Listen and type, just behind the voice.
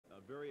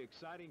very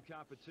exciting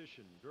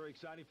competition, very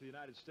exciting for the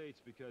United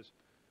States, because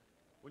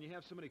when you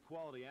have so many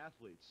quality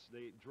athletes,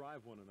 they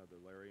drive one another,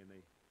 Larry, and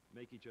they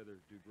make each other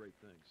do great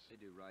things.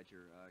 They do,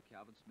 Roger.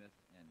 Calvin Smith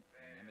and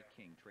Emmett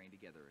King train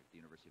together at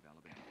the University of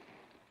Alabama.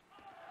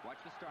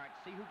 Watch the start.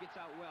 See who gets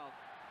out well.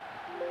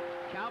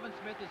 Calvin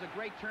Smith is a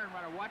great turn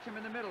runner. Watch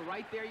him in the middle.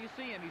 Right there you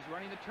see him. He's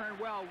running the turn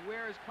well.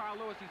 Where is Carl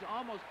Lewis? He's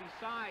almost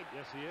beside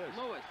Yes, he is.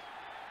 Lewis.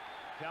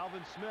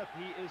 Calvin Smith,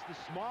 he is the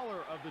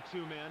smaller of the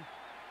two men.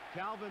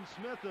 Calvin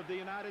Smith of the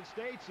United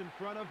States in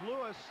front of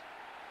Lewis.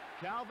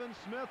 Calvin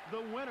Smith,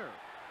 the winner.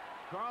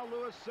 Carl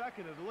Lewis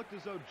second. It looked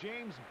as though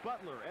James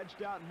Butler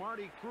edged out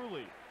Marty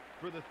Crewley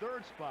for the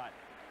third spot.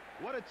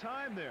 What a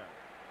time there.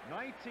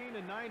 19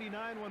 and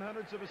 99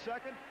 100ths of a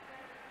second.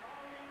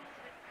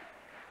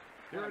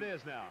 Here it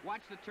is now.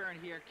 Watch the turn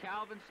here.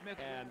 Calvin Smith.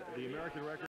 And the American record.